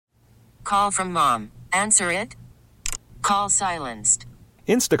Call from mom. Answer it. Call silenced.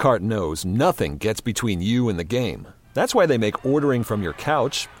 Instacart knows nothing gets between you and the game. That's why they make ordering from your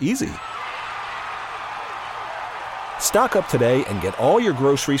couch easy. Stock up today and get all your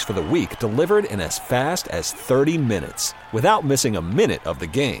groceries for the week delivered in as fast as 30 minutes without missing a minute of the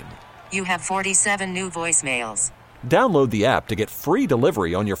game. You have 47 new voicemails. Download the app to get free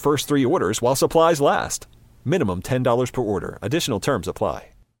delivery on your first 3 orders while supplies last. Minimum $10 per order. Additional terms apply.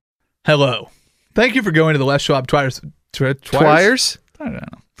 Hello. Thank you for going to the Les Schwab Twires. Twires? I don't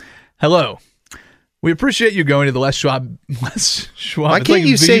know. Hello. We appreciate you going to the Les Schwab. Why can't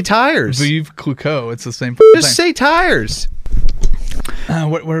you say tires? Vive Clicquot. It's the same Just thing. say tires.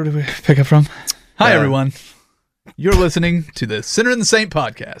 Where did we pick up from? Hi, everyone. You're listening to the Sinner and the Saint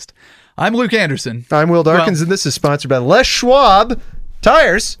podcast. I'm Luke Anderson. I'm Will Darkins, and this is sponsored by Les Schwab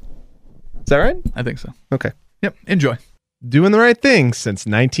Tires. Is that right? I think so. Okay. Yep. Enjoy. Doing the right thing since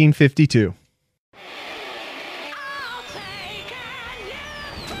 1952.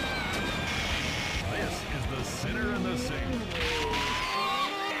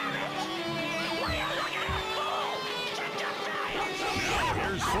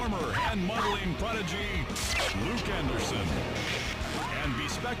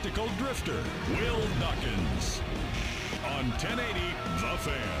 Spectacled drifter, Will Dawkins. On 1080, The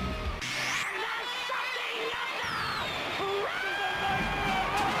Fan.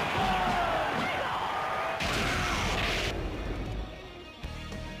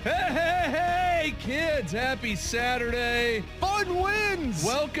 Hey, kids. Happy Saturday. Fun wins!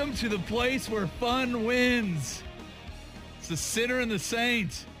 Welcome to the place where fun wins. It's the Sinner and the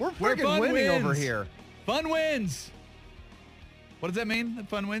Saint. We're freaking winning over here. Fun wins. What does that mean, that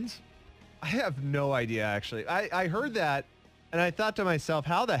fun wins? I have no idea, actually. I heard that, and I thought to myself,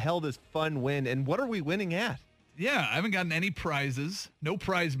 how the hell does fun win, and what are we winning at? Yeah, I haven't gotten any prizes. No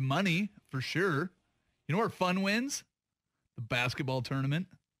prize money, for sure. You know where fun wins? The basketball tournament.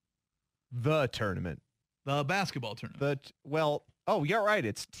 The tournament. The basketball tournament. Yeah, right.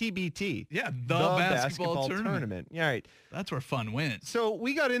 It's TBT. Yeah, the basketball tournament. Yeah, right. That's where fun wins. So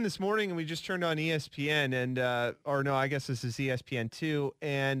we got in this morning and we just turned on ESPN and, or no, I guess this is ESPN2.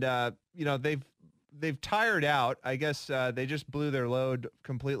 And, they've tired out. I guess they just blew their load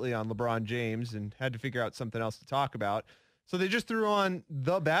completely on LeBron James and had to figure out something else to talk about. So they just threw on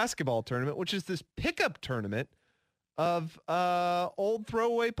the basketball tournament, which is this pickup tournament of old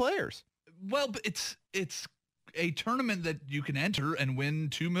throwaway players. Well, but it's a tournament that you can enter and win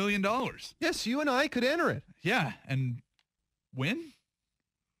 $2 million. Yes, you and I could enter it. Yeah, and win.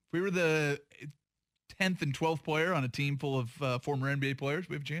 If we were the 10th and 12th player on a team full of former NBA players,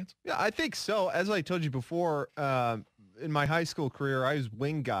 we have a chance. Yeah, I think so. As I told you before, in my high school career, I was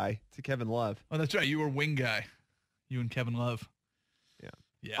wing guy to Kevin Love. Oh, that's right. You were wing guy. You and Kevin Love.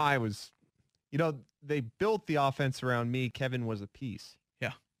 Yeah. I was, they built the offense around me. Kevin was a piece.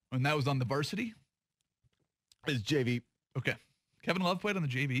 Yeah. And that was on the varsity? His JV. Okay. Kevin Love played on the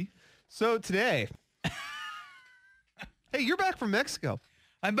JV. So today, hey, you're back from Mexico.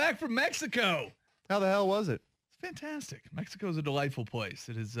 I'm back from Mexico. How the hell was it? It's fantastic. Mexico is a delightful place.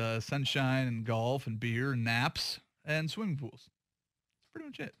 It is sunshine and golf and beer and naps and swimming pools. That's pretty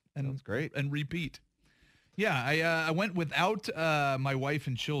much it. And sounds great. And repeat. Yeah, I went without my wife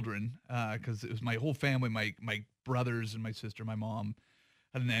and children because it was my whole family, my brothers and my sister, my mom.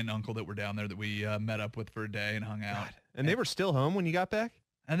 Had an aunt and uncle that were down there that we met up with for a day and hung out. God. And they were still home when you got back?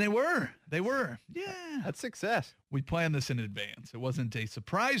 And they were. Yeah. That's success. We planned this in advance. It wasn't a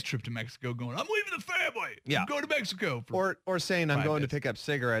surprise trip to Mexico going, I'm leaving the family. Yeah. I'm going to Mexico. Or saying I'm going days. to pick up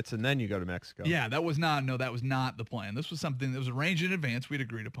cigarettes and then you go to Mexico. Yeah, that was not the plan. This was something that was arranged in advance. We'd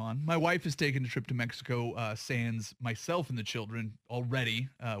agreed upon. My wife has taken a trip to Mexico, sans myself and the children already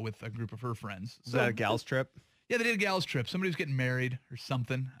with a group of her friends. Is that a gal's trip? Yeah, they did a gal's trip. Somebody was getting married or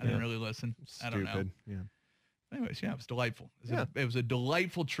something. I didn't really listen. Stupid. I don't know. Yeah. Anyways, yeah, it was delightful. It was a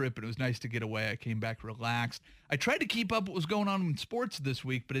delightful trip, and it was nice to get away. I came back relaxed. I tried to keep up what was going on in sports this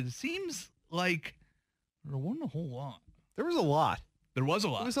week, but it seems like there wasn't a whole lot. There was a lot. There was a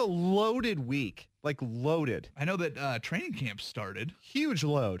lot. It was a loaded week, like loaded. I know that training camp started. Huge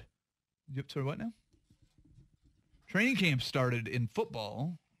load. Sorry, what now? Training camp started in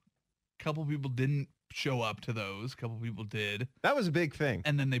football. A couple people didn't show up to those. A couple people did. That was a big thing.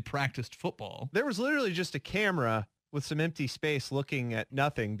 And then they practiced football. There was literally just a camera with some empty space looking at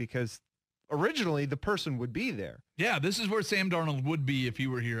nothing because originally the person would be there. Yeah, this is where Sam Darnold would be if he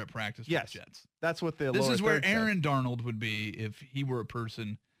were here at practice for the Jets. That's what the This lower is where third said. Aaron Darnold would be if he were a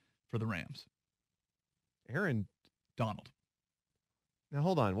person for the Rams. Aaron Donald. Now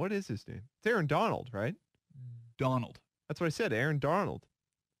hold on. What is his name? It's Aaron Donald, right? Donald. That's what I said. Aaron Donald.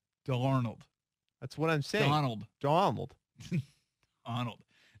 Darnold. That's what I'm saying. Donald. Donald. Arnold.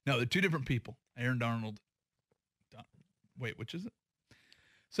 No, they're two different people. Aaron Darnold. Wait, which is it?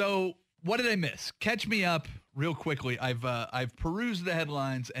 So what did I miss? Catch me up real quickly. I've perused the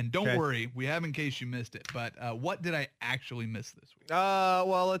headlines, and don't worry, we have in case you missed it. But what did I actually miss this week?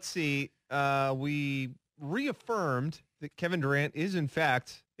 Well, let's see. We reaffirmed that Kevin Durant is in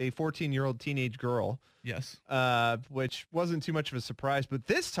fact a 14-year-old teenage girl. Yes. Which wasn't too much of a surprise, but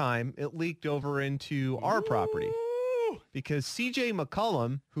this time it leaked over into our property because CJ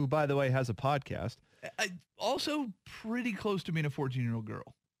McCollum, who by the way has a podcast, also pretty close to being a 14-year-old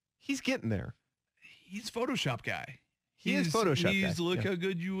girl. He's getting there. He's Photoshop guy. He's Photoshop guy. He's look how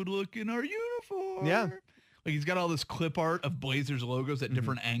good you would look in our uniform. Yeah. Like he's got all this clip art of Blazers logos at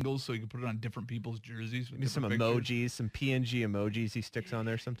different angles, so you can put it on different people's jerseys. Maybe some emojis, some PNG emojis he sticks on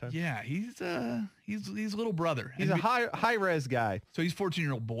there sometimes. Yeah, he's little brother. He's a high res guy. So he's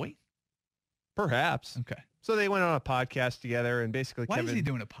 14-year-old boy? Perhaps. Okay. So they went on a podcast together, and basically Why Kevin, is he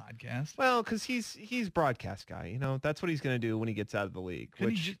doing a podcast? Well, because he's broadcast guy. You know, that's what he's going to do when he gets out of the league,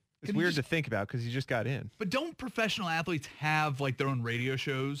 which is weird to think about because he just got in. But don't professional athletes have like their own radio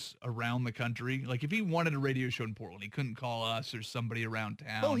shows around the country? Like if he wanted a radio show in Portland, he couldn't call us or somebody around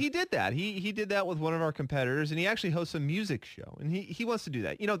town. Oh, he did that. He did that with one of our competitors, and he actually hosts a music show, and he wants to do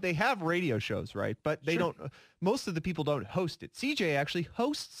that. You know, they have radio shows, right? But they don't. Most of the people don't host it. CJ actually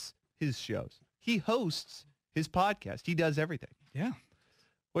hosts his shows. He hosts his podcast. He does everything. Yeah.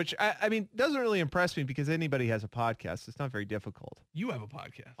 Which, I mean, doesn't really impress me because anybody has a podcast. It's not very difficult. You have a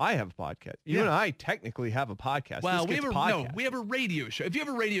podcast. I have a podcast. You and I technically have a podcast. Well, we have a radio show. If you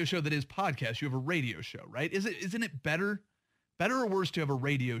have a radio show that is podcast, you have a radio show, right? Isn't it better or worse to have a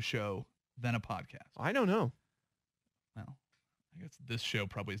radio show than a podcast? I don't know. Well, I guess this show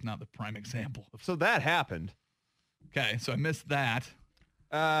probably is not the prime example. So that happened. Okay, so I missed that.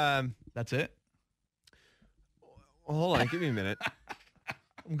 That's it? Well, hold on. Give me a minute.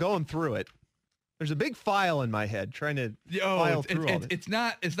 I'm going through it. There's a big file in my head trying to file through all this. It's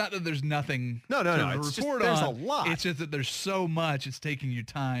not that there's nothing no. It's just, there's a lot. It's just that there's so much. It's taking you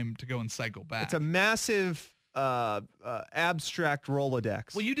time to go and cycle back. It's a massive abstract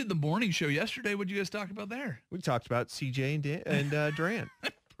Rolodex. Well, you did the morning show yesterday. What did you guys talk about there? We talked about CJ and Durant.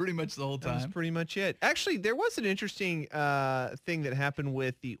 Pretty much the whole time. That was pretty much it. Actually, there was an interesting thing that happened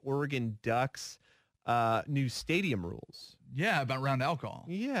with the Oregon Ducks new stadium rules. Yeah, about round alcohol.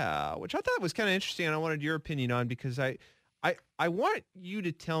 Yeah, which I thought was kind of interesting, and I wanted your opinion on because I want you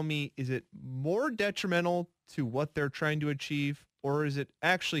to tell me, is it more detrimental to what they're trying to achieve, or is it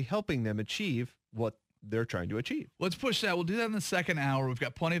actually helping them achieve what they're trying to achieve? Let's push that. We'll do that in the second hour. We've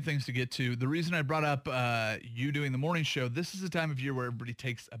got plenty of things to get to. The reason I brought up you doing the morning show, this is the time of year where everybody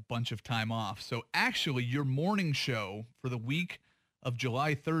takes a bunch of time off. So actually, your morning show for the week of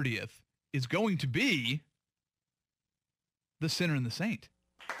July 30th is going to be The Sinner and the Saint.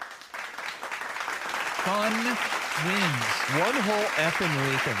 Fun wins. One whole effing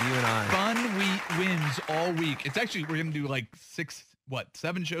week of you and I. Fun wins all week. It's actually, we're going to do like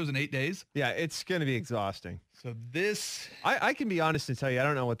 7 shows in 8 days? Yeah, it's going to be exhausting. So this... I can be honest and tell you, I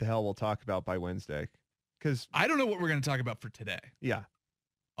don't know what the hell we'll talk about by Wednesday. Because I don't know what we're going to talk about for today. Yeah.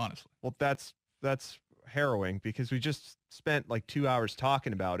 Honestly. Well, that's harrowing because we just spent like 2 hours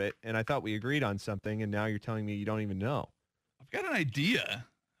talking about it, and I thought we agreed on something, and now you're telling me you don't even know. I've got an idea,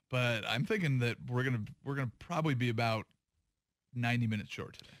 but I'm thinking that we're gonna probably be about 90 minutes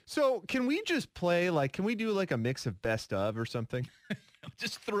short today. So can we just play can we do like a mix of best of or something?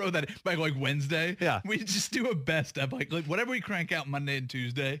 Just throw that by like Wednesday. Yeah. We just do a best of like whatever we crank out Monday and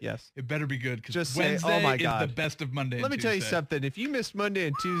Tuesday. Yes. It better be good because Wednesday is the best of Monday and Tuesday. Let me tell you something. If you missed Monday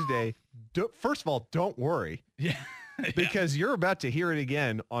and Tuesday, first of all, don't worry. Yeah. Because you're about to hear it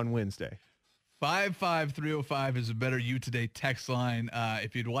again on Wednesday. 55305 is a Better You Today text line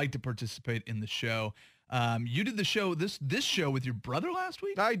if you'd like to participate in the show. You did the show, this show with your brother last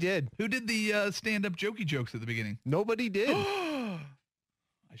week? I did. Who did the stand-up jokey jokes at the beginning? Nobody did.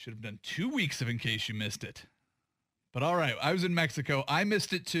 I should have done 2 weeks of In Case You Missed It. But all right, I was in Mexico. I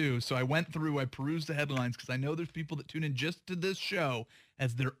missed it too. So I perused the headlines because I know there's people that tune in just to this show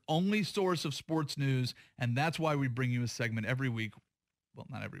as their only source of sports news. And that's why we bring you a segment every week. Well,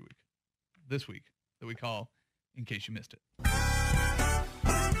 not every week. This week that we call In Case You Missed It. Hey!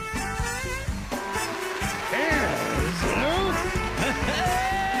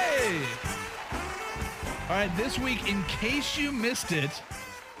 All right, this week, in case you missed it,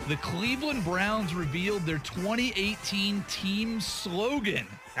 the Cleveland Browns revealed their 2018 team slogan.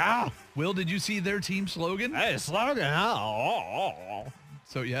 Ah! Will, did you see their team slogan? Hey, slogan. Oh.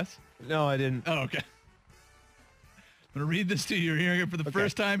 So, yes? No, I didn't. Oh, okay. going to read this to you. You're hearing it for the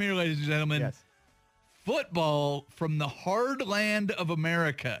first time here, ladies and gentlemen. Yes. Football from the hard land of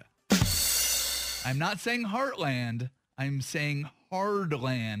America. I'm not saying heartland. I'm saying hard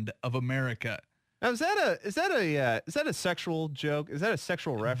land of America. Now, is that a sexual joke? Is that a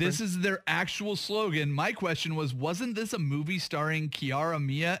sexual reference? This is their actual slogan. My question was, wasn't this a movie starring Kiara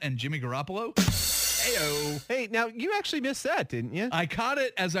Mia and Jimmy Garoppolo? Heyo. Hey, now you actually missed that, didn't you? I caught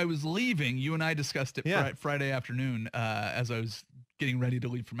it as I was leaving. You and I discussed it Friday afternoon as I was getting ready to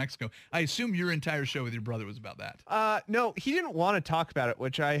leave for Mexico. I assume your entire show with your brother was about that. No, he didn't want to talk about it,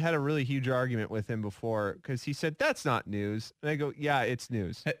 which I had a really huge argument with him before because he said, that's not news. And I go, yeah, it's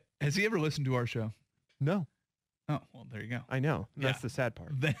news. Has he ever listened to our show? No. Oh, well, there you go. I know. That's the sad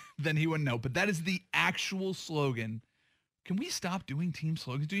part. Then he wouldn't know. But that is the actual slogan. Can we stop doing team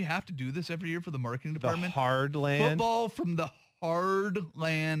slogans? Do you have to do this every year for the marketing department? The hard land. Football from the hard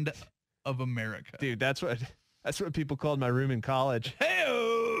land of America. Dude, that's what people called my room in college.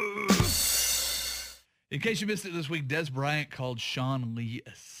 Hey-o! In case you missed it this week, Des Bryant called Sean Lee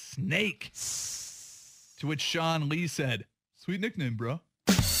a snake. To which Sean Lee said, "Sweet nickname, bro."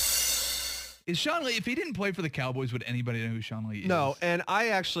 Is Sean Lee, if he didn't play for the Cowboys, would anybody know who Sean Lee is? No, and I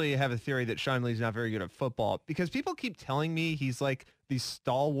actually have a theory that Sean Lee's not very good at football because people keep telling me he's like the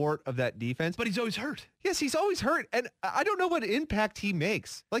stalwart of that defense. But he's always hurt. Yes, he's always hurt, and I don't know what impact he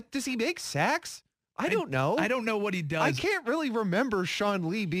makes. Like, does he make sacks? I don't know. I don't know what he does. I can't really remember Sean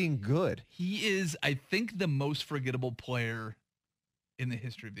Lee being good. He is, I think, the most forgettable player in the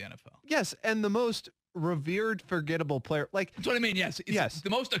history of the NFL. Yes, and the most revered, forgettable player. Like, that's what I mean. Yes. Yes. The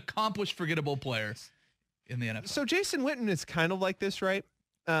most accomplished, forgettable player in the NFL. So Jason Witten is kind of like this, right?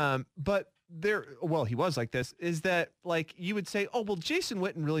 But he was like this, is that like you would say, oh, well, Jason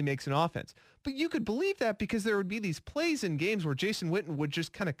Witten really makes an offense. But you could believe that because there would be these plays in games where Jason Witten would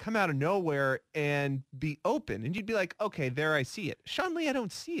just kind of come out of nowhere and be open. And you'd be like, okay, there I see it. Sean Lee, I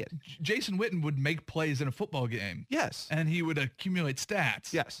don't see it. Jason Witten would make plays in a football game. Yes. And he would accumulate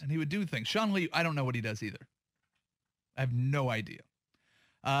stats. Yes. And he would do things. Sean Lee, I don't know what he does either. I have no idea.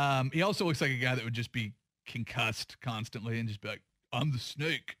 He also looks like a guy that would just be concussed constantly and just be like, I'm the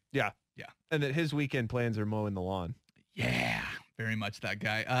snake. Yeah. Yeah. And that his weekend plans are mowing the lawn. Yeah, very much that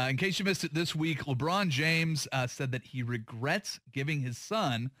guy. In case you missed it this week, LeBron James said that he regrets giving his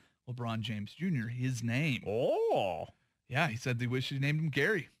son, LeBron James Jr., his name. Oh. Yeah, he said they wish he named him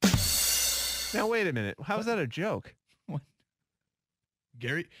Gary. Now, wait a minute. How is that a joke? What?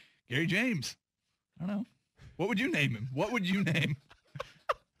 Gary James. I don't know. What would you name him? What would you name?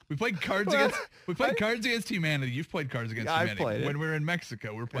 We played cards against humanity. You've played Cards Against Humanity. I've played it. When we're in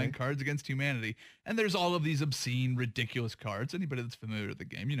Mexico, we're playing Cards Against Humanity. And there's all of these obscene, ridiculous cards. Anybody that's familiar with the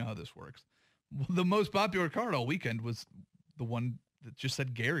game, you know how this works. Well, the most popular card all weekend was the one that just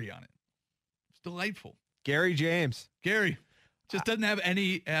said Gary on it. It's delightful. Gary James. Gary. Just doesn't have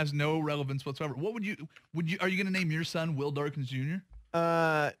has no relevance whatsoever. What are you going to name your son Will Darkins Jr.?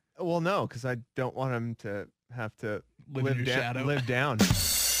 Well, no, because I don't want him to have to live in your shadow. Live down.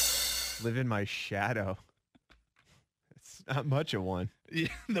 Live in my shadow. It's not much of one. Yeah,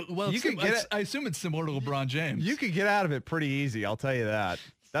 I assume it's similar to LeBron James. You could get out of it pretty easy, I'll tell you that.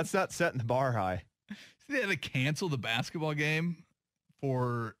 That's not setting the bar high. See, they had to cancel the basketball game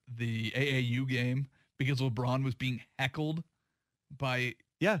for the AAU game because LeBron was being heckled by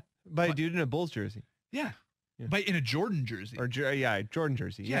a dude in a Bulls jersey. Yeah. In a Jordan jersey. Jordan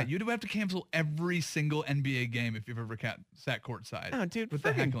jersey. Yeah, you'd have to cancel every single NBA game if you've ever sat courtside. Oh, dude, with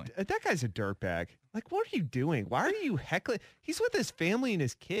the heckling. That guy's a dirtbag. Like, what are you doing? Why are you heckling? He's with his family and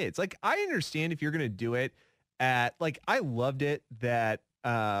his kids. Like, I understand if you're going to do it I loved it that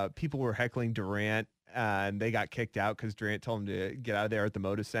people were heckling Durant and they got kicked out because Durant told him to get out of there at the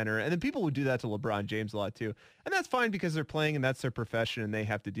Moda Center. And then people would do that to LeBron James a lot too. And that's fine because they're playing and that's their profession and they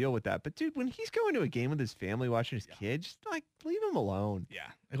have to deal with that. But dude, when he's going to a game with his family, watching his kids, just like leave him alone. Yeah.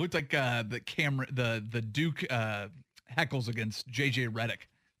 It looked like the Duke heckles against JJ Redick.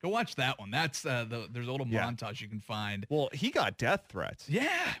 Go watch that one. That's there's a little montage you can find. Well, he got death threats. Yeah.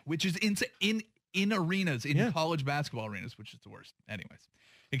 Which is in arenas, in college basketball arenas, which is the worst. Anyways.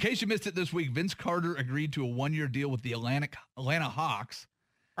 In case you missed it this week, Vince Carter agreed to a one-year deal with the Atlanta Hawks.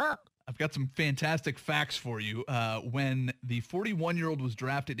 I've got some fantastic facts for you. When the 41-year-old was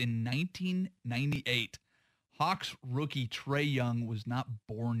drafted in 1998, Hawks rookie Trae Young was not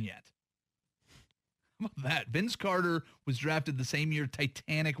born yet. How about that? Vince Carter was drafted the same year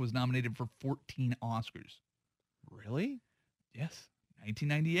Titanic was nominated for 14 Oscars. Really? Yes.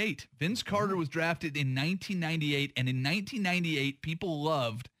 1998. Vince Carter was drafted in 1998, and in 1998, people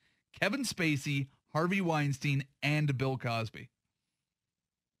loved Kevin Spacey, Harvey Weinstein, and Bill Cosby.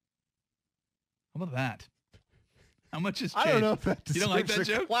 How about that? How much has changed? I don't know if that You don't like that deserves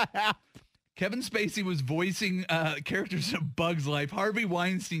a joke? clap. Kevin Spacey was voicing characters of Bug's Life. Harvey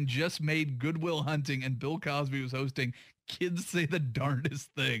Weinstein just made Good Will Hunting, and Bill Cosby was hosting Kids Say the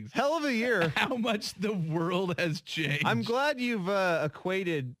Darndest Things. Hell of a year. How much the world has changed. I'm glad you've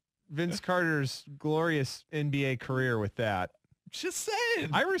equated Vince Carter's glorious NBA career with that. Just saying.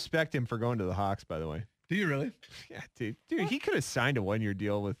 I respect him for going to the Hawks, by the way. Do you really? Yeah, dude, he could have signed a 1-year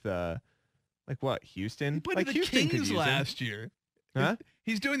deal with, Houston? He played Like with the Houston could Kings use him. last year. Huh?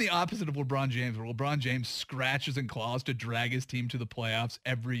 He's doing the opposite of LeBron James, where LeBron James scratches and claws to drag his team to the playoffs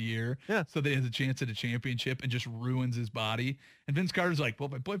every year so that he has a chance at a championship and just ruins his body. And Vince Carter's like, well,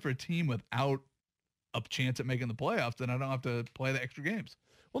 if I play for a team without a chance at making the playoffs, then I don't have to play the extra games.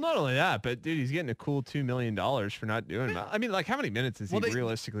 Well, not only that, but dude, he's getting a cool $2 million for not doing that. I mean, like, how many minutes is he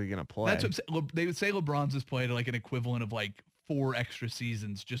realistically going to play? That's what I'm saying. They would say LeBron's has played like an equivalent of like 4 extra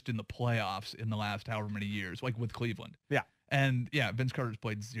seasons just in the playoffs in the last however many years, like with Cleveland. Yeah. And yeah, Vince Carter's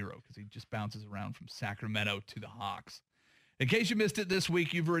played 0 because he just bounces around from Sacramento to the Hawks. In case you missed it this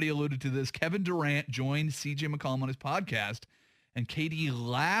week, you've already alluded to this. Kevin Durant joined CJ McCollum on his podcast, and KD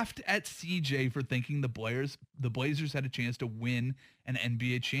laughed at CJ for thinking the Blazers had a chance to win an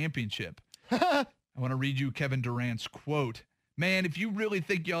NBA championship. I want to read you Kevin Durant's quote. Man, if you really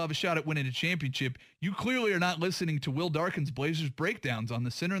think y'all have a shot at winning a championship, you clearly are not listening to Will Darkin's Blazers breakdowns on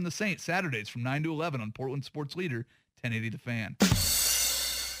the Sinner and the Saint Saturdays from 9 to 11 on Portland Sports Leader 1080 The Fan.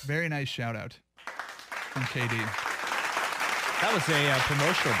 Very nice shout out from KD. That was a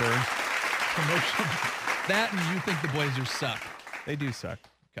promotional burn. That and you think the Blazers suck. They do suck.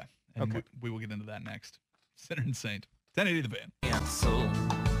 Okay. And Okay. we will get into that next. Sinner and Saint. 1080 The Fan.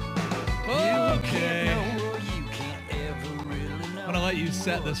 Okay. I'm going to let you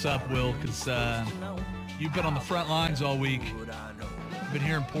set this up, Will, because you've been on the front lines all week. You've been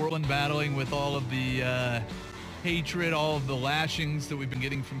here in Portland battling with all of the hatred, all of the lashings that we've been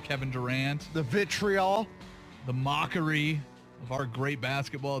getting from Kevin Durant, The vitriol. the mockery of our great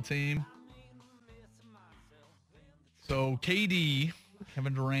basketball team. So KD,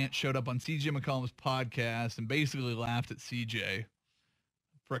 Kevin Durant, showed up on CJ McCollum's podcast and basically laughed at CJ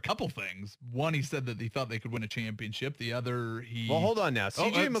for a couple things. One, he said that he thought they could win a championship. The other, Well, hold on now.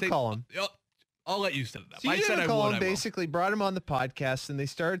 CJ McCollum. I'll let you set it up. CJ I said I would. McCollum I will. basically brought him on the podcast, and they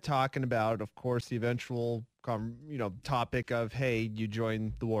started talking about, of course, the eventual, topic of, hey, you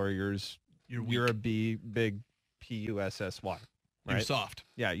joined the Warriors. You're a big P-U-S-S-Y. Right? You're soft.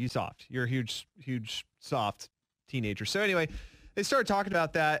 Yeah, you soft. You're a huge soft teenager. So anyway, they started talking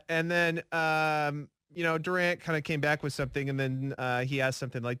about that, and then Durant kind of came back with something, and then he asked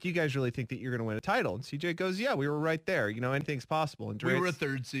something like, "Do you guys really think that you're going to win a title?" And CJ goes, "Yeah, we were right there. Anything's possible." And We were a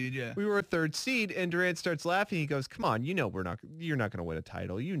 3rd seed, yeah. we were a 3rd seed, and Durant starts laughing. He goes, "Come on, you're not going to win a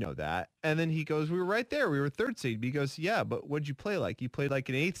title. You know that." And then he goes, "We were right there. We were 3rd seed." But he goes, "Yeah, but what'd you play like? You played like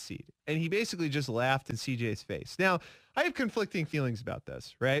an 8th seed." And he basically just laughed in CJ's face. Now, I have conflicting feelings about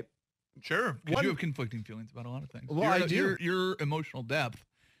this, right? Sure, because you have conflicting feelings about a lot of things. Well, I do. Your emotional depth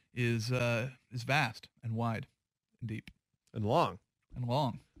is vast and wide and deep And long. and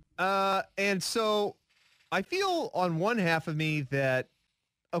long. And so I feel on one half of me that,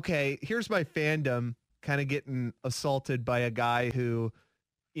 okay, here's my fandom kind of getting assaulted by a guy who,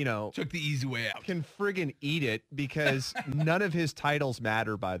 Took the easy way out. can friggin' eat it because none of his titles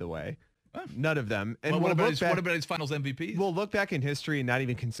matter, by the way. None of them. And Well, what we'll about his finals MVP? We'll look back in history and not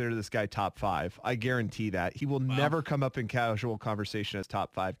even consider this guy top 5. I guarantee that. He will never come up in casual conversation as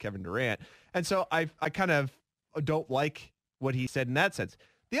top 5 Kevin Durant. And so I kind of don't like what he said in that sense.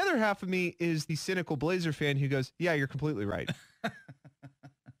 The other half of me is the cynical Blazer fan who goes, yeah, you're completely right.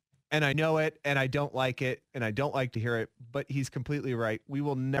 And I know it, and I don't like it, and I don't like to hear it, but he's completely right. We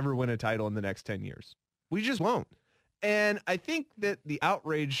will never win a title in the next 10 years. We just won't. And I think that the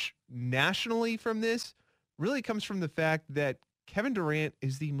outrage nationally from this really comes from the fact that Kevin Durant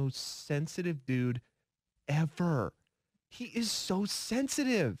is the most sensitive dude ever. He is so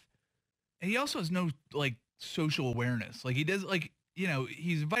sensitive. And he also has no social awareness. He does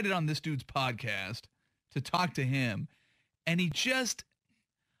he's invited on this dude's podcast to talk to him, and he just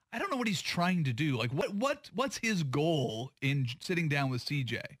I don't know what he's trying to do. What's his goal in sitting down with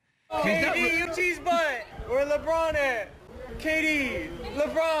CJ? KD, you cheese butt. Where LeBron at? KD,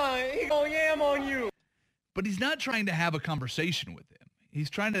 LeBron, he gonna yam on you. But he's not trying to have a conversation with him. He's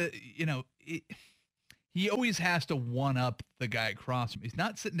trying to, he always has to one-up the guy across him. He's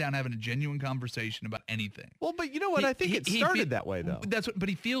not sitting down having a genuine conversation about anything. Well, but you know what? I think it started that way, though. But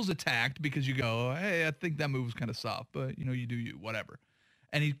he feels attacked because you go, hey, I think that move was kind of soft, but, you do you, whatever.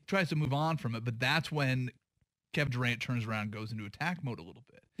 And he tries to move on from it, but that's when Kevin Durant turns around and goes into attack mode a little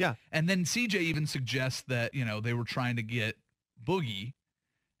bit. Yeah. And then CJ even suggests that, they were trying to get Boogie,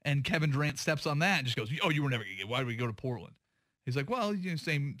 and Kevin Durant steps on that and just goes, oh, you were never going to get, why did we go to Portland? He's like, well,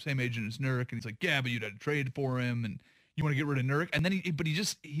 same agent as Nurk. And he's like, yeah, but you'd had to trade for him and you want to get rid of Nurk. And then he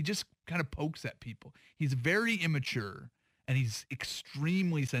just kind of pokes at people. He's very immature and he's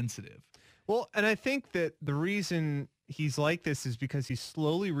extremely sensitive. Well, and I think that the reason he's like this is because he's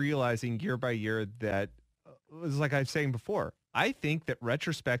slowly realizing year by year that, was like I was saying before, I think that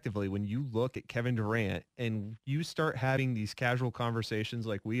retrospectively, when you look at Kevin Durant and you start having these casual conversations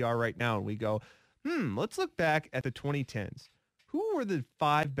like we are right now, and we go, let's look back at the 2010s. Who were the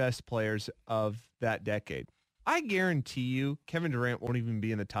 5 best players of that decade? I guarantee you Kevin Durant won't even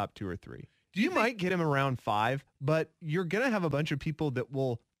be in the top 2 or 3. You might get him around 5, but you're going to have a bunch of people that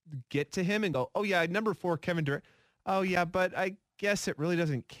will get to him and go, oh, yeah, number 4, Kevin Durant. Oh, yeah, but I guess it really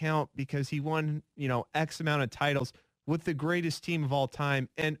doesn't count because he won, X amount of titles with the greatest team of all time.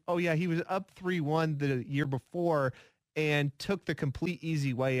 And, oh, yeah, he was up 3-1 the year before and took the complete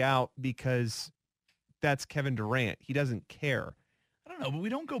easy way out because that's Kevin Durant. He doesn't care. I don't know, but we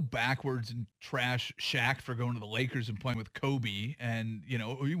don't go backwards and trash Shaq for going to the Lakers and playing with Kobe. And,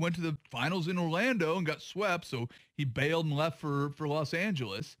 he went to the finals in Orlando and got swept, so he bailed and left for Los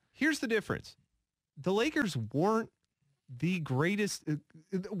Angeles. Here's the difference. The Lakers weren't the greatest,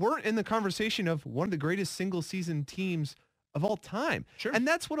 weren't in the conversation of one of the greatest single season teams of all time. Sure. And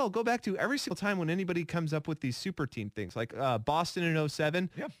that's what I'll go back to every single time when anybody comes up with these super team things like Boston in 07.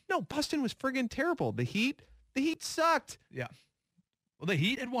 Yeah. No, Boston was friggin' terrible. The Heat sucked. Yeah. Well, the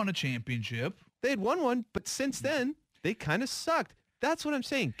Heat had won a championship. They had won one, but since then they kind of sucked. That's what I'm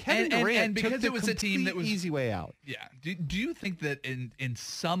saying. Kevin Durant and because took the it was a team that was easy way out. Yeah. Do you think that in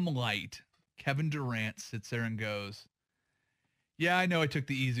some light, Kevin Durant sits there and goes, yeah, I know I took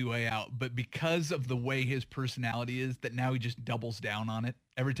the easy way out, but because of the way his personality is, that now he just doubles down on it.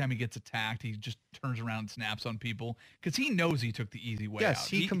 Every time he gets attacked, he just turns around and snaps on people because he knows he took the easy way out. Yes,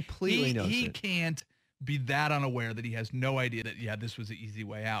 he completely knows He it. can't be that unaware that he has no idea that, yeah, this was the easy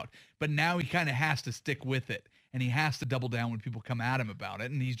way out. But now he kind of has to stick with it, and he has to double down when people come at him about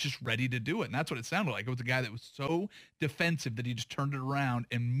it, and he's just ready to do it. And that's what it sounded like. It was a guy that was so defensive that he just turned it around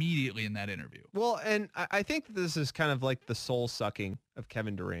immediately in that interview. Well, and I think this is kind of like the soul sucking of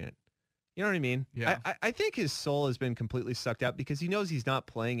Kevin Durant. You know what I mean? Yeah. I think his soul has been completely sucked out because he knows he's not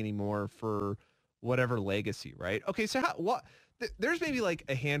playing anymore for whatever legacy, right? Okay, so there's maybe like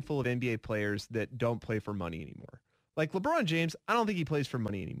a handful of NBA players that don't play for money anymore. Like LeBron James, I don't think he plays for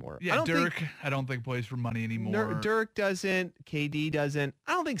money anymore. Yeah, I don't think plays for money anymore. Dirk doesn't. KD doesn't.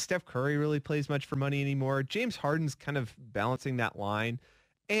 I don't think Steph Curry really plays much for money anymore. James Harden's kind of balancing that line.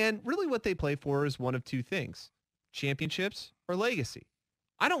 And really what they play for is one of two things, championships or legacy.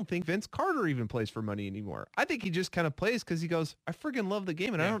 I don't think Vince Carter even plays for money anymore. I think he just kind of plays because he goes, I friggin' love the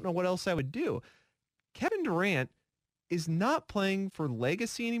game and I don't know what else I would do. Kevin Durant is not playing for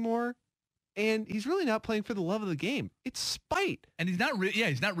legacy anymore. And he's really not playing for the love of the game. It's spite. And he's not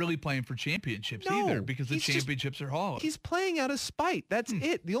really playing for championships either because the championships are hollow. He's playing out of spite. That's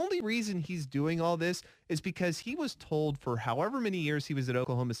it. The only reason he's doing all this is because he was told for however many years he was at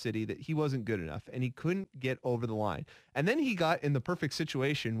Oklahoma City that he wasn't good enough and he couldn't get over the line. And then he got in the perfect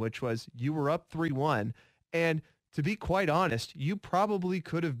situation, which was you were up 3-1. And to be quite honest, you probably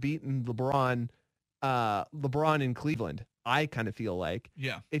could have beaten LeBron in Cleveland. I kind of feel like,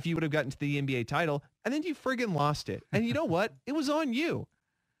 if you would have gotten to the NBA title and then you friggin' lost it. And you know what? It was on you.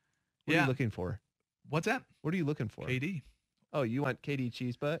 What are you looking for? What's that? What are you looking for? KD. Oh, you want KD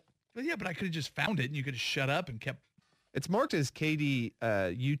cheese butt? Well, yeah, but I could have just found it and you could have shut up and kept. It's marked as KD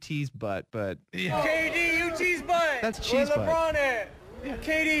UT's butt, but. Yeah. KD UT's butt. That's cheese butt. Where LeBron at? Yeah.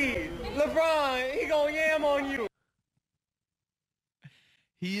 KD, LeBron, he gonna yam on you.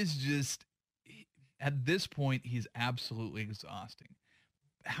 He is just. At this point, he's absolutely exhausting.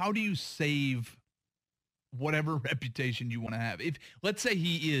 How do you save whatever reputation you want to have? If let's say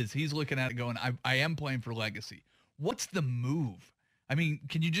he's looking at it going, I am playing for legacy. What's the move? I mean,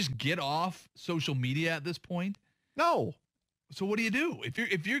 can you just get off social media at this point? No. So what do you do?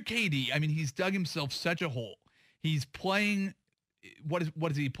 If you're KD, I mean, he's dug himself such a hole. He's playing, what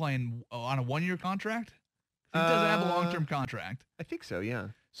is he playing on a 1-year contract? He doesn't have a long-term contract. I think so, yeah.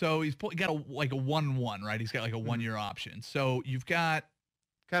 So he's got a 1-1, right? He's got like a 1-year option. So you've got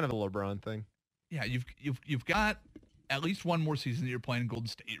kind of a LeBron thing. Yeah, you've got at least one more season that you're playing in Golden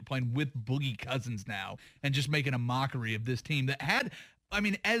State. You're playing with Boogie Cousins now and just making a mockery of this team that had, I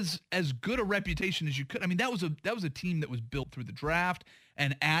mean, as good a reputation as you could. I mean, that was a team that was built through the draft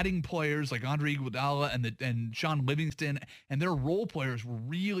and adding players like Andre Iguodala and Sean Livingston, and their role players were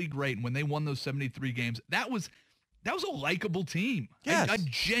really great. And when they won those 73 games, that was that was a likable team. Yes. I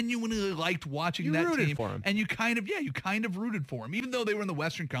genuinely liked watching You that rooted team. for 'em. And you kind of rooted for them, even though they were in the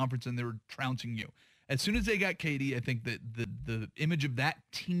Western Conference and they were trouncing you. As soon as they got KD, I think that the image of that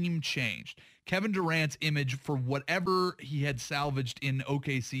team changed. Kevin Durant's image, for whatever he had salvaged in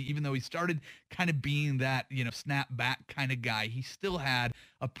OKC, even though he started kind of being that, snap back kind of guy, he still had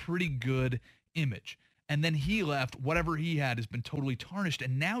a pretty good image. And then he left. Whatever he had has been totally tarnished.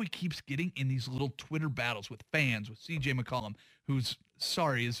 And now he keeps getting in these little Twitter battles with fans, with CJ McCollum, who's,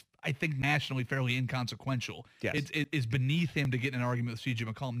 is, I think, nationally fairly inconsequential. Yes. It is beneath him to get in an argument with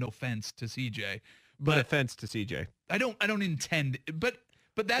CJ McCollum. No offense to CJ. But offense to CJ. I don't intend, but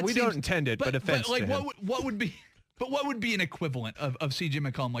that we seems, don't intend it, but offense like, to him. what would be an equivalent of CJ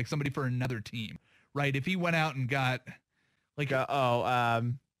McCollum, like somebody for another team, right? If he went out and got like,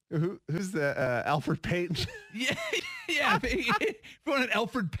 who's the Alfred Payton? yeah. If you want an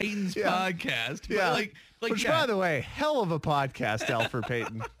Alfred Payton's podcast, Yeah. but Which, by the way, hell of a podcast, Alfred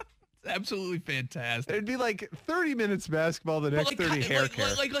Payton. absolutely fantastic. It'd be like 30 minutes basketball, the next 30 hair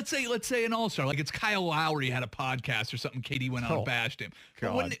care. Like let's say an all-star, like it's Kyle Lowry had a podcast or something. KD went out and bashed him.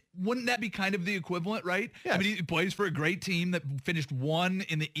 God. Wouldn't that be kind of the equivalent, right? Yes. I mean, he plays for a great team that finished 1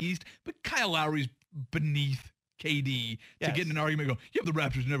 in the East, but Kyle Lowry's beneath KD to get in an argument and go, yeah, the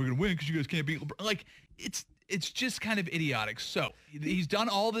Raptors are never going to win because you guys can't beat LeBron. Like, it's just kind of idiotic. So he's done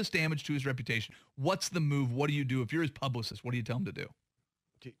all this damage to his reputation. What's the move? What do you do? If you're his publicist, what do you tell him to do?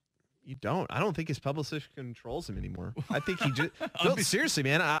 You don't. I don't think his publicist controls him anymore. I think he just... No, seriously,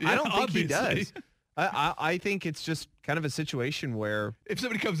 man. I don't think he does. I think it's just kind of a situation where... If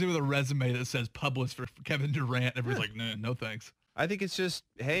somebody comes in with a resume that says publicist for Kevin Durant, everybody's like, no thanks. I think it's just,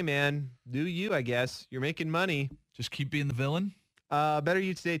 hey, man, do you, I guess. You're making money. Just keep being the villain. Better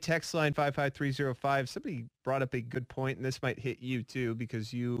You Today text line 55305. Somebody brought up a good point, and this might hit you too,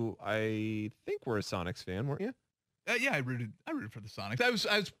 because you, I think, were a Sonics fan, weren't you? Yeah, I rooted for the Sonics. I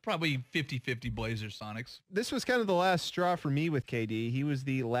was probably 50-50 Blazers Sonics. This was kind of the last straw for me with KD. He was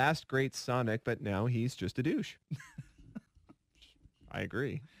the last great Sonic, but now he's just a douche. I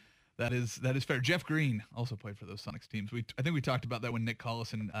agree. That is fair. Jeff Green also played for those Sonics teams. I think we talked about that when Nick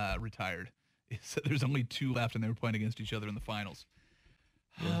Collison retired. He said there's only 2 left, and they were playing against each other in the finals.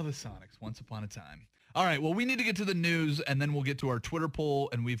 Yeah. Oh, the Sonics, once upon a time. All right, well, we need to get to the news, and then we'll get to our Twitter poll,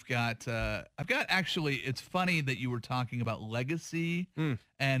 and we've got, actually, it's funny that you were talking about legacy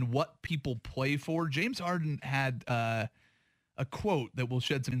and what people play for. James Harden had a quote that will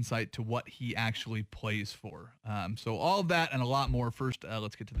shed some insight to what he actually plays for. So all of that and a lot more. First,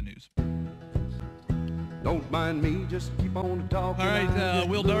 let's get to the news. Don't mind me, just keep on talking. All right,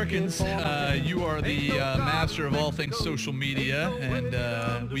 Will Darkins, you are the master of all things social media,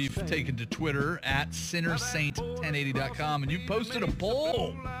 and we've taken to Twitter at sinnersaint1080.com, and you posted a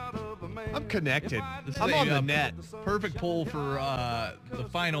poll. I'm connected. I'm a on the net. Perfect poll for the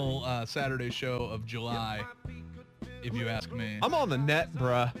final Saturday show of July, if you ask me. I'm on the net,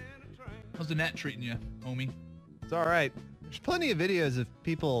 bruh. How's the net treating you, homie? It's all right. There's plenty of videos of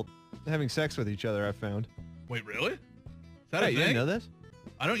people having sex with each other, I found. Wait, really? Is that a You thing? didn't know this?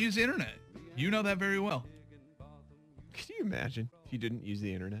 I don't use the internet. You know that very well. Can you imagine if you didn't use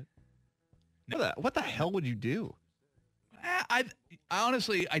the internet? No. What the hell would you do? I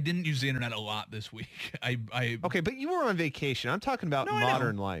honestly, I didn't use the internet a lot this week. Okay, but you were on vacation. I'm talking about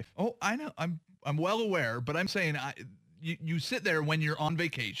modern life. Oh, I know. I'm well aware, but I'm saying you sit there when you're on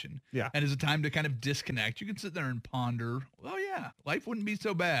vacation. Yeah. And it's a time to kind of disconnect. You can sit there and ponder, oh yeah, life wouldn't be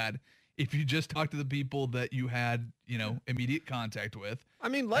so bad if you just talked to the people that you had, immediate contact with. I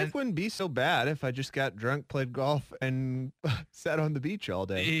mean, life wouldn't be so bad if I just got drunk, played golf, and sat on the beach all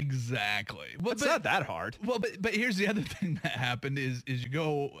day. Exactly. Well, It's not that hard. Well, but here's the other thing that happened is you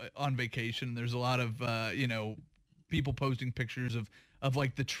go on vacation. There's a lot of, people posting pictures of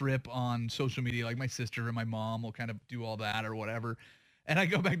like the trip on social media. Like my sister and my mom will kind of do all that or whatever. And I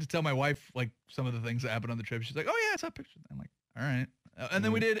go back to tell my wife, like, some of the things that happened on the trip. She's like, oh yeah, I saw pictures. I'm like, all right. And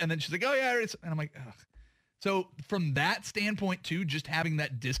then we did. And then she's like, oh yeah. And I'm like, ugh. So from that standpoint too, just having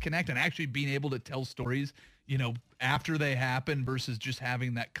that disconnect and actually being able to tell stories, after they happen versus just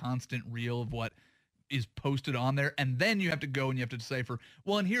having that constant reel of what is posted on there. And then you have to go and you have to decipher,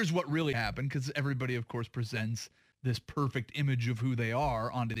 well, and here's what really happened. Because everybody, of course, presents this perfect image of who they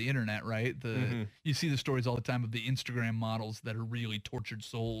are onto the internet, right? You see the stories all the time of the Instagram models that are really tortured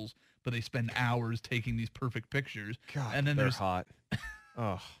souls, but they spend hours taking these perfect pictures. God, and then they're there's hot.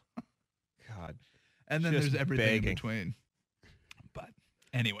 Oh, God. And then Just there's everything begging. in between. But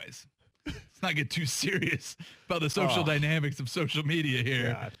anyways, let's not get too serious about the social dynamics of social media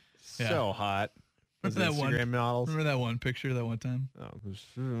here. God. Yeah. So hot. Those Remember that Instagram one? models. Remember that one picture that one time? Oh, it was,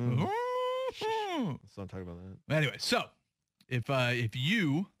 Let's not talk about that. Anyway, so if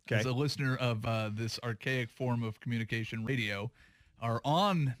you, Okay. as a listener of this archaic form of communication, radio, are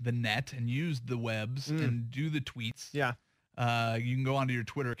on the net and use the webs and do the tweets, Yeah. you can go onto your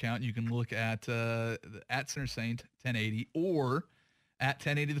Twitter account. You can look at Center Saint 1080 or at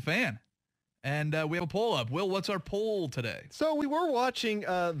 1080 The Fan. And we have a poll up. Will, what's our poll today? So we were watching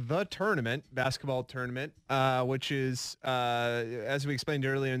the tournament, basketball tournament, which is, as we explained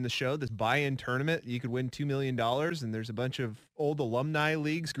earlier in the show, this buy-in tournament. You could win $2 million, and there's a bunch of old alumni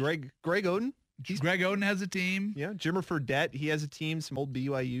leagues. Greg Oden. Greg Oden has a team. Yeah, Jimmer Fredette, he has a team, some old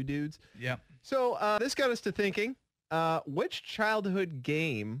BYU dudes. Yeah. So this got us to thinking, which childhood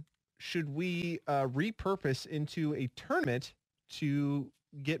game should we repurpose into a tournament to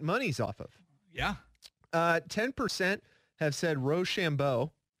get monies off of? Yeah. 10% have said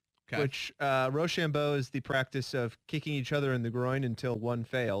Rochambeau, Okay. which Rochambeau is the practice of kicking each other in the groin until one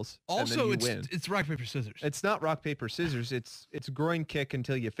fails. and then Also, you win. it's rock, paper, scissors. It's not rock, paper, scissors. It's groin kick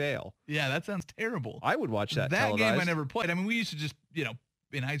until you fail. Yeah, that sounds terrible. I would watch that That televised. game I never played. I mean, we used to just,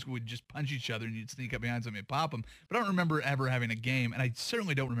 in high school, we'd just punch each other and you'd sneak up behind somebody and pop them. But I don't remember ever having a game, and I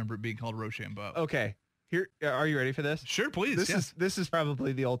certainly don't remember it being called Rochambeau. Okay. Here, are you ready for this? Sure, please. This is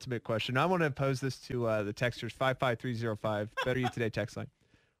probably the ultimate question. I want to pose this to the texters 55305 Better You Today text line.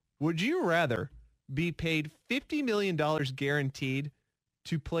 Would you rather be paid $50 million guaranteed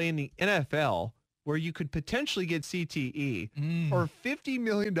to play in the NFL where you could potentially get CTE or $50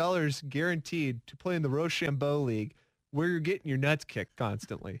 million guaranteed to play in the Rochambeau League where you're getting your nuts kicked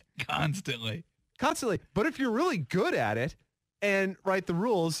constantly? Constantly. But if you're really good at it and write the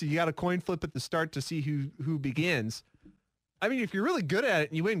rules, you got a coin flip at the start to see who begins. I mean, if you're really good at it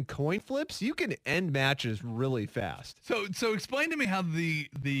and you win coin flips, you can end matches really fast. So explain to me how the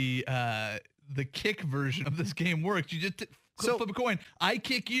kick version of this game works. You just flip a coin. I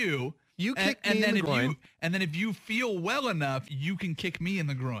kick you. You kick me in the groin. And then if you feel well enough, you can kick me in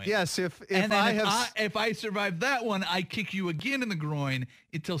the groin. Yes, if I survive that one, I kick you again in the groin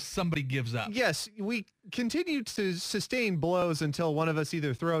until somebody gives up. Yes, we continue to sustain blows until one of us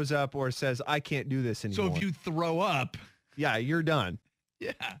either throws up or says, I can't do this anymore. So if you throw up, yeah, you're done.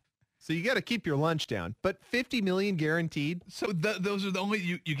 Yeah. So you got to keep your lunch down. But $50 million guaranteed. So those are the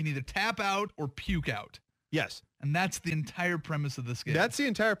only, you can either tap out or puke out. Yes. And that's the entire premise of this game. That's the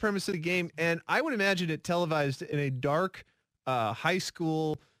entire premise of the game. And I would imagine it televised in a dark high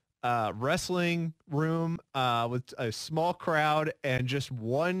school wrestling room with a small crowd and just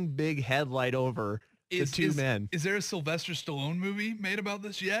one big headlight over the two men. Is there a Sylvester Stallone movie made about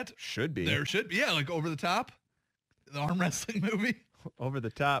this yet? Should be. There should be. Yeah, like Over the Top, the arm wrestling movie. Over the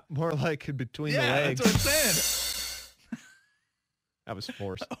top, more like between the legs. That's what I'm saying. That was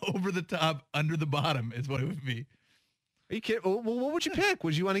forced. Over the top, under the bottom is what it would be. Are you kidding? Well, what would you pick?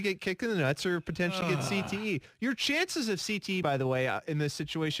 Would you want to get kicked in the nuts or potentially get CTE? Your chances of CTE, by the way, in this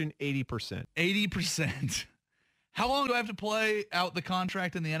situation, 80%. 80%. How long do I have to play out the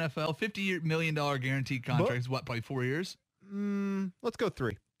contract in the NFL? $50 million guaranteed contract is what, probably 4 years? Let's go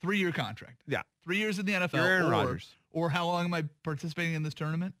 3. 3-year contract. Yeah. 3 years in the NFL. You're Aaron Rodgers. Or how long am I participating in this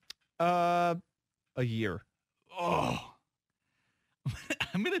tournament? A year. Oh.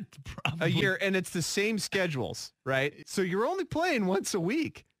 I'm going to probably... A year, and it's the same schedules, right? So you're only playing once a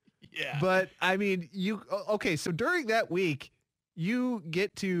week. Yeah. But, I mean, okay, so during that week, you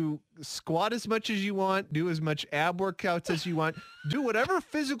get to squat as much as you want, do as much ab workouts as you want, do whatever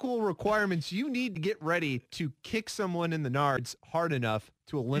physical requirements you need to get ready to kick someone in the nards hard enough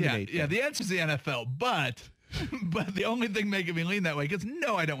to eliminate them. Yeah, the answer is the NFL, but the only thing making me lean that way, because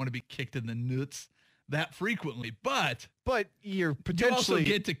no, I don't want to be kicked in the nuts that frequently, but you're you potentially also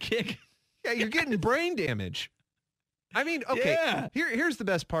get to kick. Yeah, you're getting brain damage. I mean, okay, Yeah. here's the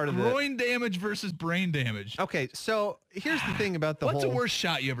best part of it. Groin damage versus brain damage. Okay, so here's the thing about What's the worst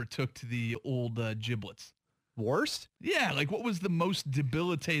shot you ever took to the old giblets? Worst? Yeah, like what was the most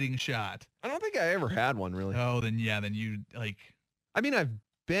debilitating shot? I don't think I ever had one, really. Oh, then you like... I mean,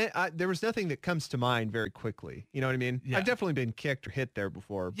 there was nothing that comes to mind very quickly. You know what I mean? Yeah. I've definitely been kicked or hit there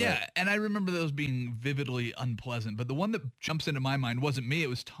before. But Yeah, and I remember those being vividly unpleasant, but the one that jumps into my mind wasn't me. It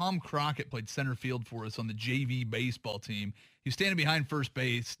was Tom Crockett played center field for us on the JV baseball team. He was standing behind first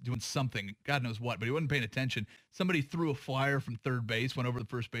base doing something, God knows what, but he wasn't paying attention. Somebody threw a flyer from third base, went over the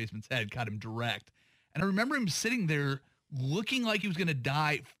first baseman's head, caught him direct. And I remember him sitting there looking like he was going to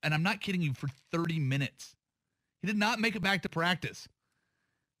die, and I'm not kidding you, for 30 minutes. He did not make it back to practice.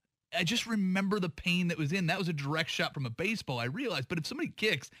 I just remember the pain that was in. That was a direct shot from a baseball, I realized. But if somebody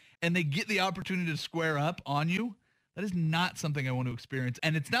kicks and they get the opportunity to square up on you, that is not something I want to experience.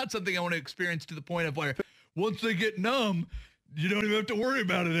 And it's not something I want to experience to the point of where once they get numb, You don't even have to worry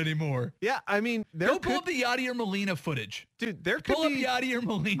about it anymore. Yeah, I mean, Go pull up the Yadier Molina footage. Dude, there could Pull be... up Yadier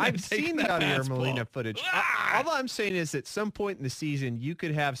Molina. I've seen the Yadier Molina footage. Ah! All I'm saying is at some point in the season, you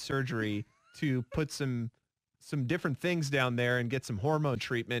could have surgery to put some different things down there and get some hormone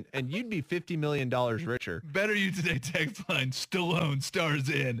treatment, and you'd be $50 million richer. Better You Today text line. Stallone stars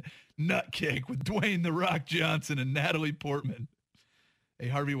in Nut Kick with Dwayne The Rock Johnson and Natalie Portman. A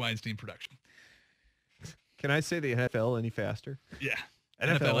Harvey Weinstein production. Can I say the NFL any faster? Yeah.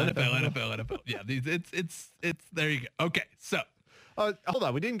 NFL. Yeah, it's there you go. Okay, so. Hold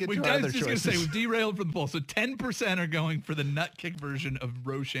on. We didn't get to our I other was just going choices. to say, we've derailed from the poll. So 10% are going for the Nut Kick version of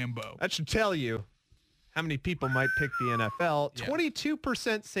Rochambeau. That should tell you how many people might pick the NFL. Yeah.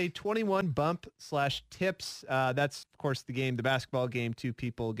 22% say 21 bump/tips. That's, of course, the basketball game. 2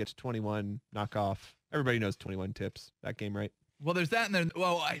 people gets 21 knockoff. Everybody knows 21 tips. That game, right? Well, there's that, and then, you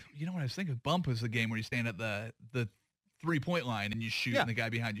know what I was thinking? Bump was the game where you stand at the 3-point line and you shoot, and the guy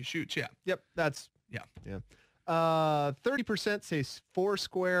behind you shoots. Yeah. Yep. Yeah. 30% say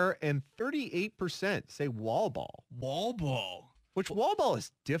Foursquare, and 38% say wall ball. Wall ball. Which wall ball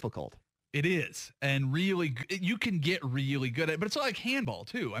is difficult. It is, and really, you can get really good at it, but it's like handball,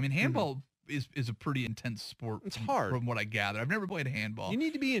 too. I mean, handball is a pretty intense sport. It's hard. From what I gather. I've never played handball. You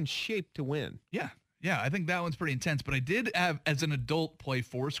need to be in shape to win. Yeah, I think that one's pretty intense. But I did have, as an adult, play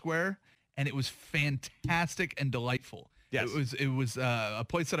Foursquare, and it was fantastic and delightful. Yes. It was a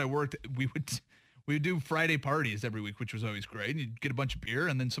place that I worked. We would do Friday parties every week, which was always great. And you'd get a bunch of beer,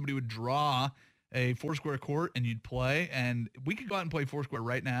 and then somebody would draw a Foursquare court, and you'd play. And we could go out and play Foursquare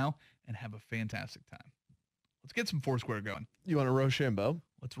right now and have a fantastic time. Let's get some Foursquare going. You want a Rochambeau?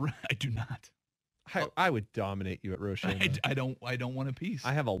 I do not. I would dominate you at Rochambeau. I don't want a piece.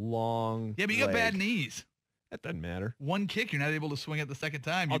 I have a long Yeah, but you got bad knees. That doesn't matter. One kick, you're not able to swing it the second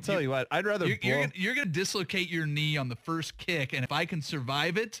time. I'll tell you what, I'd rather you're going to dislocate your knee on the first kick, and if I can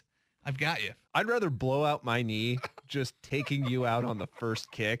survive it, I've got you. I'd rather blow out my knee just taking you out on the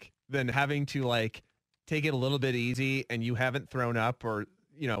first kick than having to take it a little bit easy and you haven't thrown up or,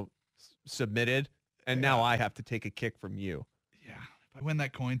 submitted, and now I have to take a kick from you. Yeah. If I win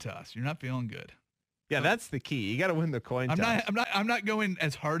that coin toss, you're not feeling good. Yeah, that's the key. You got to win the coin toss. I'm not going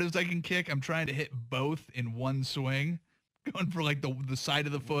as hard as I can kick. I'm trying to hit both in one swing, going for the side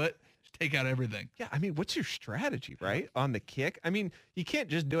of the foot, just take out everything. Yeah, I mean, what's your strategy, right, on the kick? I mean, you can't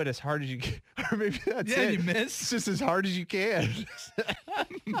just do it as hard as you can. Or maybe that's it. Yeah, you miss. It's just as hard as you can.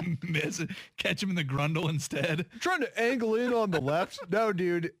 Miss it. Catch him in the grundle instead. Trying to angle in on the left. No,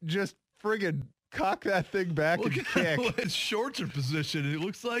 dude, just friggin' cock that thing back and kick. Well, his shorts are positioned. It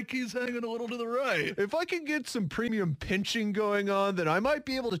looks like he's hanging a little to the right. If I can get some premium pinching going on, then I might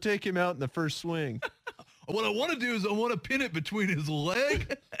be able to take him out in the first swing. What I want to do is I want to pin it between his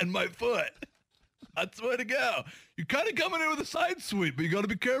leg and my foot. That's the way to go. You're kind of coming in with a side sweep, but you got to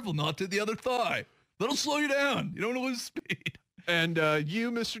be careful not to hit the other thigh. That'll slow you down. You don't want to lose speed. And you,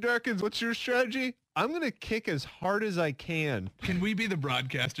 Mr. Darkins, what's your strategy? I'm going to kick as hard as I can. Can we be the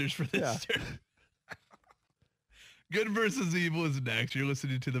broadcasters for this? Yeah. Good versus Evil is next. You're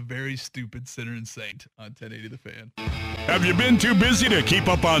listening to the very stupid Sinner and Saint on 1080 The Fan. Have you been too busy to keep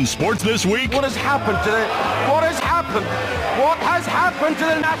up on sports this week? What has happened to what has happened? What has happened to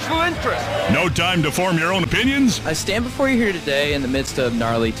the national interest? No time to form your own opinions? I stand before you here today in the midst of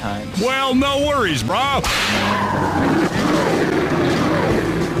gnarly times. Well, no worries, brah.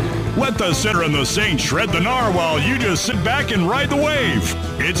 Let the Sinner and the Saint shred the gnar while you just sit back and ride the wave.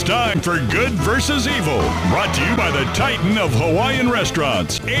 It's time for Good versus Evil, brought to you by the Titan of Hawaiian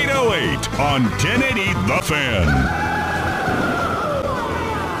Restaurants, 808 on 1080 The Fan.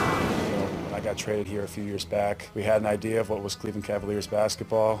 When I got traded here a few years back, we had an idea of what was Cleveland Cavaliers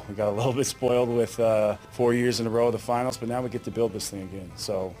basketball. We got a little bit spoiled with 4 years in a row of the finals, but now we get to build this thing again.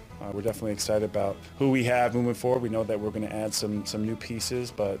 So we're definitely excited about who we have moving forward. We know that we're going to add some new pieces,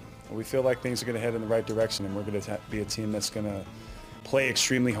 but we feel like things are going to head in the right direction, and we're going to be a team that's going to play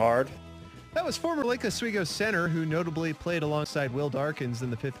extremely hard. That was former Lake Oswego center who notably played alongside Will Darkins in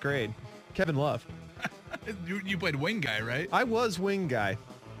the 5th grade, Kevin Love. You played wing guy, right? I was wing guy.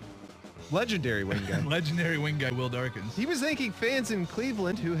 Legendary wing guy. Legendary wing guy Will Darkins. He was thanking fans in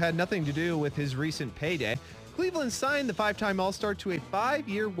Cleveland who had nothing to do with his recent payday. Cleveland signed the 5-time All-Star to a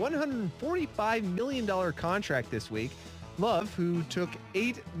 5-year, $145 million contract this week. Love, who took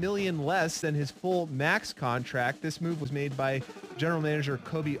 $8 million less than his full max contract. This move was made by general manager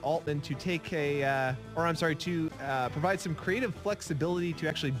Kobe Altman to provide some creative flexibility to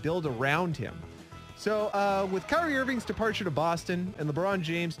actually build around him. So with Kyrie Irving's departure to Boston and LeBron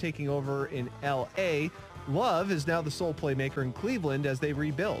James taking over in LA, Love is now the sole playmaker in Cleveland as they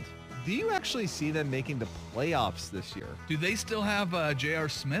rebuild. do you actually see them making the playoffs this year? Do they still have J.R.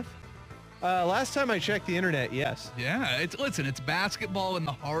 Smith? Last time I checked the internet, yes. Yeah, it's basketball in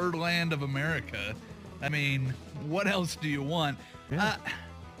the hard land of America. I mean, what else do you want? Yeah.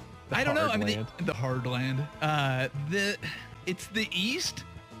 I don't know. I mean, the hard land. It's the East,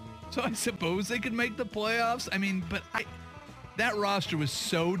 so I suppose they could make the playoffs. I mean, but that roster was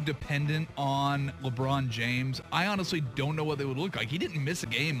so dependent on LeBron James. I honestly don't know what they would look like. He didn't miss a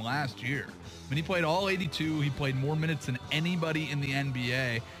game last year. I mean, he played all 82. He played more minutes than anybody in the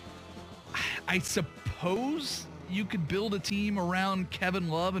NBA. I suppose you could build a team around Kevin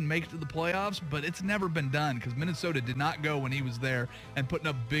Love and make it to the playoffs, but it's never been done because Minnesota did not go when he was there and putting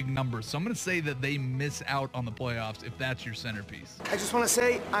up big numbers. So I'm going to say that they miss out on the playoffs if that's your centerpiece. I just want to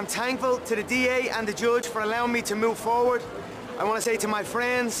say I'm thankful to the DA and the judge for allowing me to move forward. I want to say to my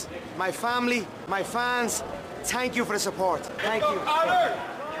friends, my family, my fans, thank you for the support. Thank you.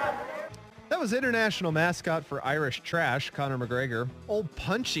 That was international mascot for Irish trash, Conor McGregor. Old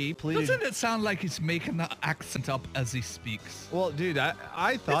Punchy pleaded... Doesn't it sound like he's making the accent up as he speaks? Well, dude, I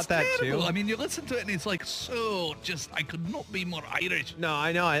thought it's that terrible. too. I mean, you listen to it and it's like, I could not be more Irish. No,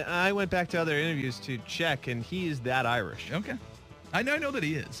 I know. I went back to other interviews to check, and he is that Irish. Okay. I know that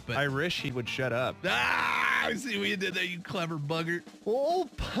he is, but... I wish he would shut up. I see what you did there, you clever bugger. Well,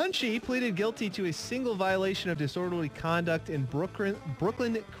 old Punchy pleaded guilty to a single violation of disorderly conduct in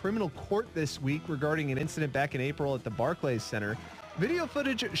Brooklyn criminal court this week regarding an incident back in April at the Barclays Center. Video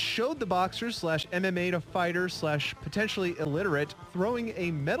footage showed the boxer/MMA fighter / potentially illiterate throwing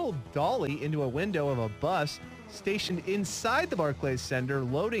a metal dolly into a window of a bus stationed inside the Barclays Center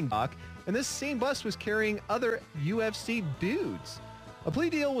loading dock, and this same bus was carrying other UFC dudes. A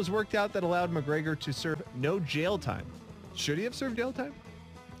plea deal was worked out that allowed McGregor to serve no jail time. Should he have served jail time?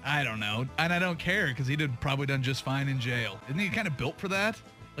 I don't know. And I don't care because he'd have probably done just fine in jail. Isn't he kind of built for that?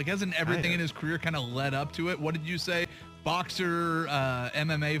 Like, hasn't everything in his career kind of led up to it? What did you say? Boxer,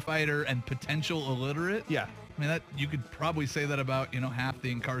 MMA fighter, and potential illiterate? Yeah. I mean, you could probably say that about, half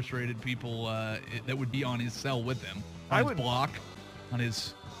the incarcerated people that would be on his cell with him. On his block, on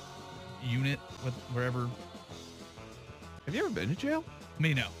his unit, wherever. Have you ever been to jail?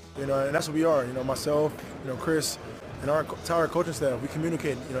 Me, no. And that's what we are. Myself, Chris, and our entire coaching staff. We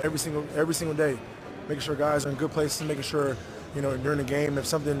communicate, every single day, making sure guys are in good places, making sure, during the game,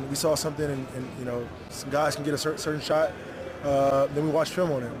 if we saw something and some guys can get a certain shot, then we watch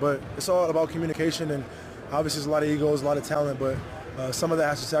film on it. But it's all about communication, and obviously there's a lot of egos, a lot of talent, but some of that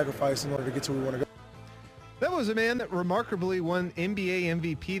has to sacrifice in order to get to where we want to go. That was a man that remarkably won NBA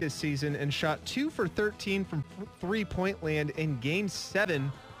MVP this season and shot 2 for 13 from three-point land in Game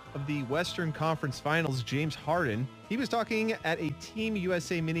 7 of the Western Conference Finals, James Harden. He was talking at a Team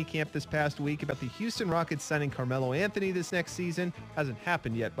USA minicamp this past week about the Houston Rockets signing Carmelo Anthony this next season. Hasn't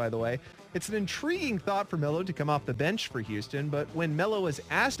happened yet, by the way. It's an intriguing thought for Melo to come off the bench for Houston, but when Melo was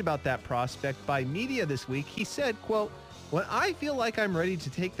asked about that prospect by media this week, he said, quote, "When I feel like I'm ready to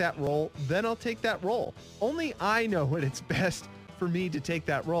take that role, then I'll take that role. Only I know when it's best for me to take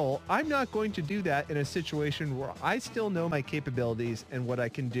that role. I'm not going to do that in a situation where I still know my capabilities and what I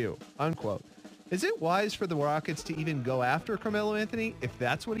can do," unquote. Is it wise for the Rockets to even go after Carmelo Anthony if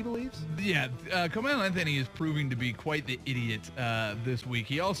that's what he believes? Yeah, Carmelo Anthony is proving to be quite the idiot this week.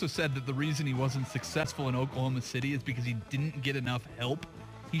 He also said that the reason he wasn't successful in Oklahoma City is because he didn't get enough help.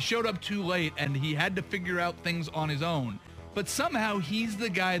 He showed up too late and he had to figure out things on his own. But somehow he's the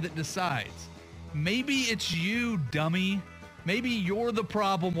guy that decides. Maybe it's you, dummy. Maybe you're the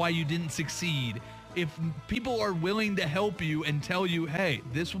problem why you didn't succeed. If people are willing to help you and tell you, hey,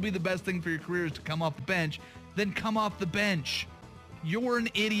 this will be the best thing for your career is to come off the bench, then come off the bench. You're an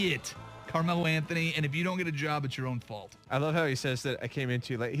idiot, Carmelo Anthony, and if you don't get a job, it's your own fault. I love how he says that I came in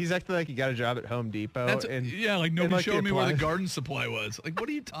too late. He's acting like he got a job at Home Depot. Like nobody showed me where the garden supply was. Like, what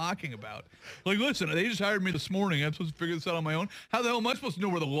are you talking about? Like, listen, they just hired me this morning. I'm supposed to figure this out on my own. How the hell am I supposed to know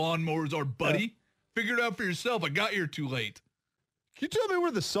where the lawnmowers are, buddy? Figure it out for yourself. I got here too late. Can you tell me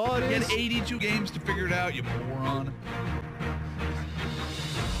where the saw is? You had 82 games to figure it out, you moron.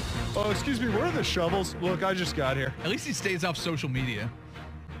 Oh, excuse me, where are the shovels? Look, I just got here. At least he stays off social media.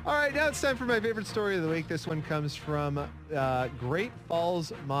 All right, now it's time for my favorite story of the week. This one comes from Great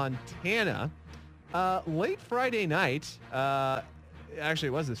Falls, Montana. Late Friday night, actually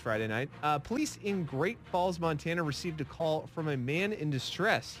it was this Friday night, police in Great Falls, Montana received a call from a man in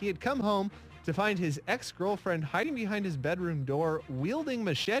distress. He had come home to find his ex-girlfriend hiding behind his bedroom door wielding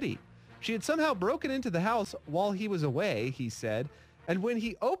machete. She had somehow broken into the house while he was away, he said. And when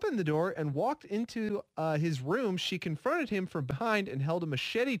he opened the door and walked into his room, she confronted him from behind and held a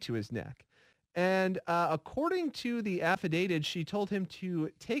machete to his neck. And according to the affidavit, she told him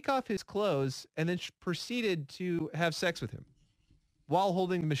to take off his clothes and then proceeded to have sex with him while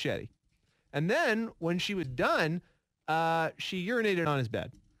holding the machete. And then when she was done, she urinated on his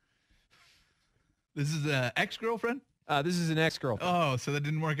bed. This is an ex-girlfriend? This is an ex-girlfriend. Oh, so that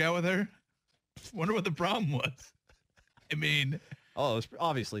didn't work out with her? Wonder what the problem was. I mean... Oh, it was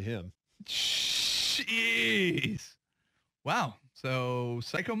obviously him. Jeez. Wow. So,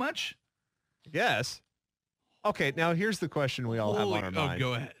 psycho much? Yes. Okay, now here's the question we all have on our mind.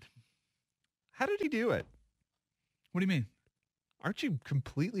 Go ahead. How did he do it? What do you mean? Aren't you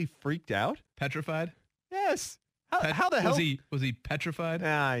completely freaked out? Petrified? Yes. How the hell? Was he petrified?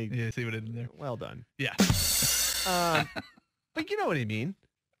 Yeah, see what I did there? Well done. Yeah. But you know what I mean.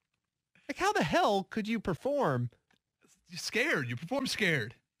 Like, how the hell could you perform? You're scared. You perform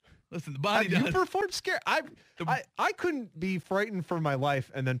scared. Listen, the body does. You perform scared. I couldn't be frightened for my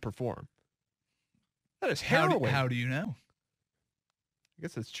life and then perform. That is harrowing. How do you know? I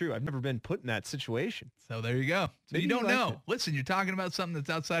guess that's true. I've never been put in that situation. So there you go. So Maybe you don't know. it. Listen, you're talking about something that's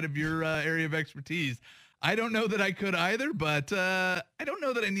outside of your area of expertise. I don't know that I could either, but I don't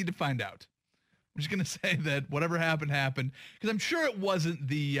know that I need to find out. I'm just going to say that whatever happened, happened. Because I'm sure it wasn't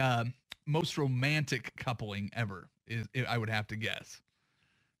the most romantic coupling ever, I would have to guess.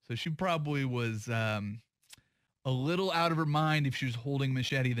 So she probably was a little out of her mind if she was holding a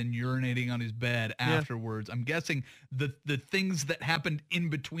machete, then urinating on his bed afterwards. I'm guessing the things that happened in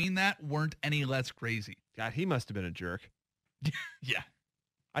between that weren't any less crazy. God, he must have been a jerk. Yeah.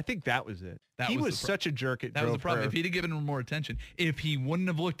 I think that was it. He was such a jerk. That was the problem. If he'd have given her more attention, if he wouldn't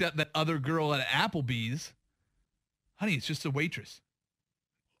have looked at that other girl at Applebee's, honey, it's just a waitress.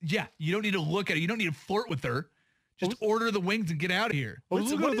 Yeah, you don't need to look at her. You don't need to flirt with her. Just order the wings and get out of here. What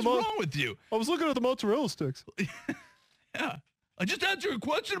is wrong with you? I was looking at the mozzarella sticks. Yeah. I just answered a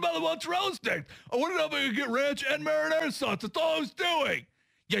question about the mozzarella sticks. I wanted to know if I could get ranch and marinara sauce. That's all I was doing.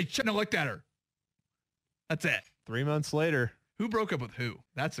 Yeah, you shouldn't have looked at her. That's it. 3 months later. Who broke up with who?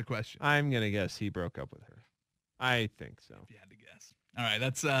 That's the question. I'm going to guess he broke up with her. I think so. If you had to guess. All right,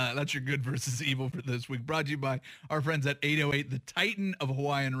 that's your good versus evil for this week. Brought to you by our friends at 808, the Titan of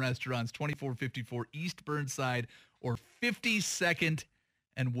Hawaiian restaurants, 2454 East Burnside or 52nd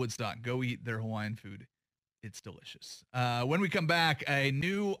and Woodstock. Go eat their Hawaiian food. It's delicious. When we come back, a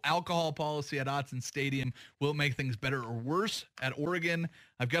new alcohol policy at Autzen Stadium. Will it make things better or worse at Oregon?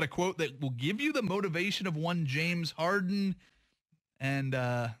 I've got a quote that will give you the motivation of one James Harden and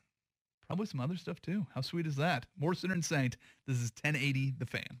probably some other stuff too. How sweet is that? More Sinner and Saint. This is 1080 The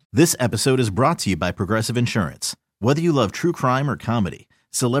Fan. This episode is brought to you by Progressive Insurance. Whether you love true crime or comedy,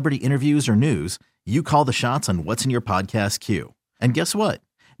 celebrity interviews or news, you call the shots on what's in your podcast queue. And guess what?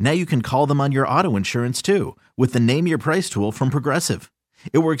 Now you can call them on your auto insurance too with the Name Your Price tool from Progressive.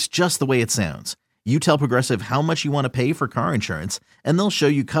 It works just the way it sounds. You tell Progressive how much you want to pay for car insurance, and they'll show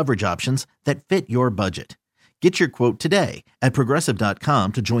you coverage options that fit your budget. Get your quote today at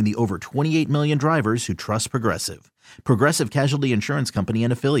Progressive.com to join the over 28 million drivers who trust Progressive. Progressive Casualty Insurance Company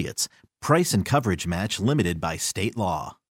and Affiliates. Price and coverage match limited by state law.